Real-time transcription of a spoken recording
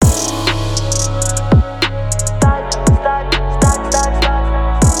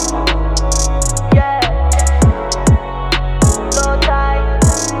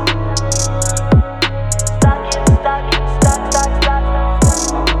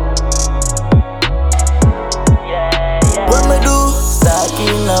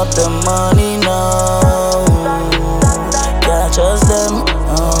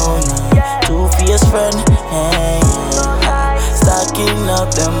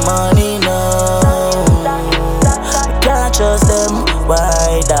money now. Can't trust them,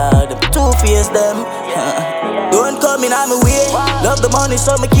 why dog? Them two-faced them. Don't come in on my way. Love the money,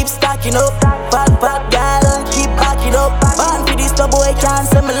 so me keep stacking up. Fat girl, keep backing up. Man for this, the boy can't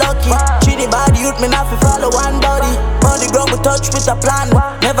say me lucky. Treat the bad youth, me not fi follow one body. On the ground, we touch with a plan.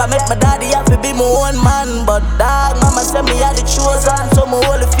 Never met my daddy, I fi be my own man. But dog, mama said me had the chosen. So me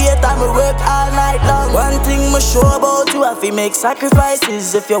hold the faith and me work all night long. One thing me sure about you, I fi make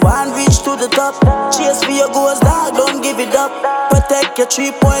sacrifices. If you want reach to the top, chase for your goals, dog, don't give it up. Protect your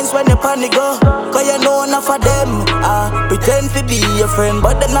 3 points when you panic go. Cause you know enough of them. Pretend to be your friend,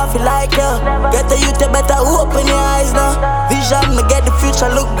 but them not feel like you. Get the youth, you better open your eyes now. Vision, me get the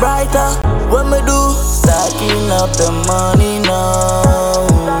future look brighter. What me do? Stacking up the money now.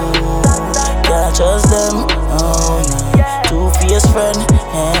 Can't trust them, oh no. Two-faced friend,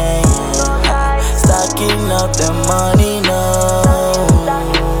 hey, yeah. Stacking up the money now.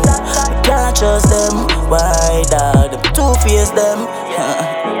 Can't trust them, why dog? Them two-faced them.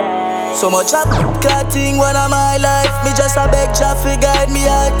 So much up, cutting one of my life. Me just a beg Jah fi guide me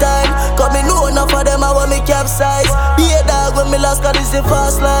all time. Cause me know enough of them I want me capsize. Be a dog when me lost, cause this the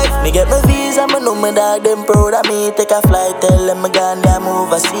fast life. Me get my visa, me know me dog, them proud of me. Take a flight, tell them me gone them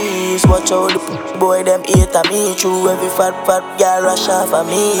overseas. Watch out the boy, them hate of me. True, every fat girl rush off of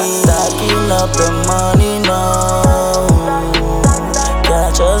me. Stacking up the money now.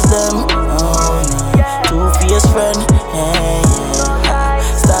 Can't trust them, oh no. Two-faced friend, hey, yeah.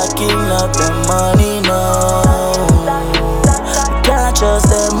 Stacking up the money now. Can't trust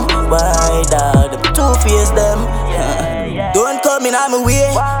them, why dog? Them two-faced them. Don't come in on my way.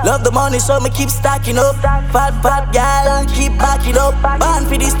 Love the money, so me keep stacking up. Fat girl, keep backing up. Born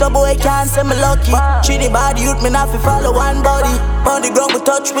for this, the boy can't say me lucky. Treat the bad youth, me not fi follow one body. On the ground, we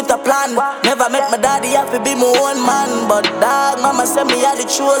touch with a plan. Never met my daddy, I fi be my own man. But dog, mama said me had the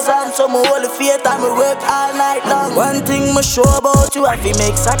chosen. So me hold the faith and me work all night long. One thing me sure about you, I fi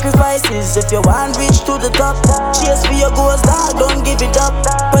make sacrifices. If you want reach to the top, chase for your goals, dog, don't give it up.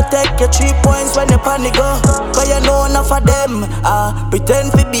 Protect your 3 points when you panic go. Cause you know enough of them.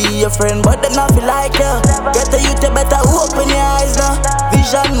 Pretend to be your friend, but them not feel like you. Get the youth, you better open your eyes now.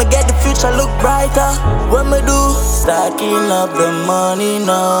 Vision, me get the future look brighter. What me do? Stacking up the money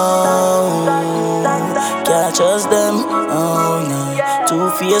now. Can't trust them, oh no.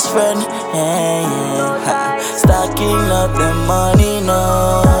 Two-faced friend, hey, yeah. Stacking up the money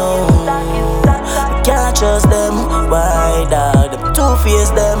now. Can't trust them, why dog? Them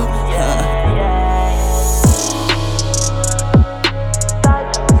two-faced them, yeah.